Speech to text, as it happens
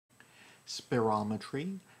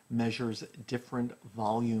Spirometry measures different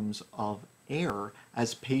volumes of air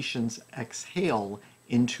as patients exhale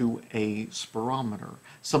into a spirometer.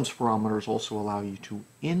 Some spirometers also allow you to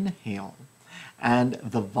inhale, and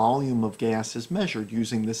the volume of gas is measured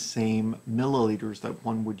using the same milliliters that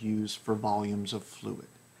one would use for volumes of fluid.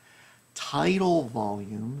 Tidal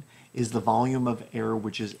volume is the volume of air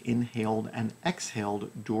which is inhaled and exhaled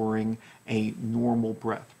during a normal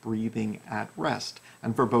breath, breathing at rest.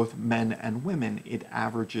 And for both men and women, it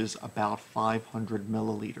averages about 500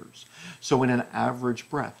 milliliters. So in an average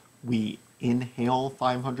breath, we inhale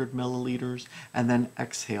 500 milliliters and then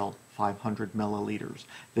exhale 500 milliliters.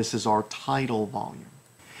 This is our tidal volume.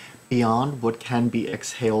 Beyond what can be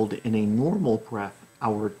exhaled in a normal breath,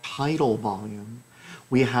 our tidal volume,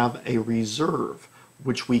 we have a reserve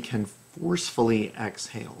which we can forcefully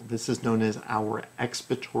exhale. This is known as our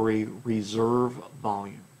expiratory reserve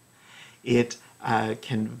volume. It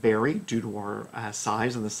can vary due to our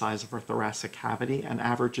size and the size of our thoracic cavity, and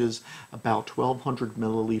averages about 1,200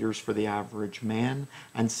 milliliters for the average man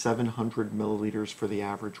and 700 milliliters for the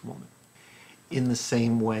average woman. In the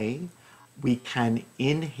same way, we can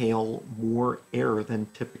inhale more air than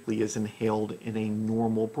typically is inhaled in a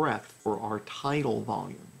normal breath for our tidal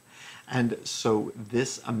volume. And so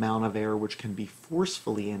this amount of air which can be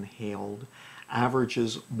forcefully inhaled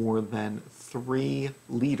averages more than 3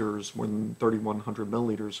 liters, more than 3,100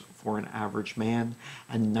 milliliters for an average man,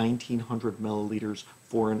 and 1,900 milliliters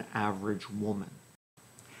for an average woman.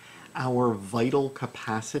 Our vital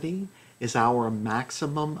capacity is our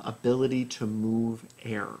maximum ability to move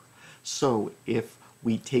air. So if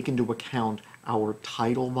we take into account our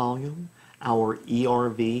tidal volume, our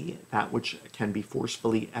ERV, that which can be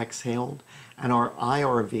forcefully exhaled, and our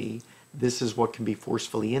IRV, this is what can be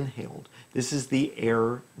forcefully inhaled. This is the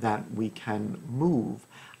air that we can move,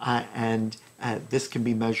 and this can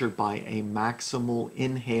be measured by a maximal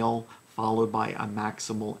inhale followed by a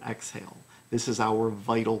maximal exhale. This is our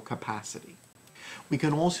vital capacity. We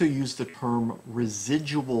can also use the term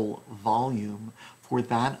residual volume for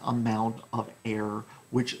that amount of air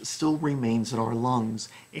which still remains in our lungs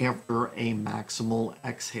after a maximal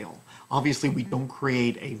exhale. Obviously, we don't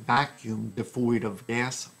create a vacuum devoid of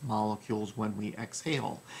gas molecules when we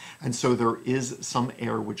exhale, and so there is some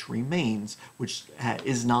air which remains, which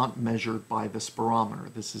is not measured by the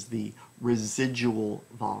spirometer. This is the residual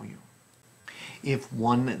volume. If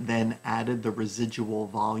one then added the residual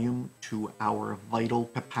volume to our vital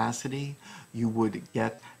capacity, you would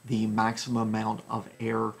get the maximum amount of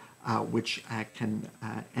air which can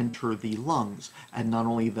enter the lungs, and not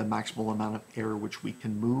only the maximal amount of air which we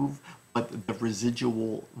can move, but the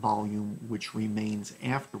residual volume which remains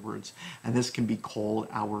afterwards, and this can be called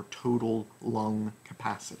our total lung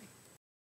capacity.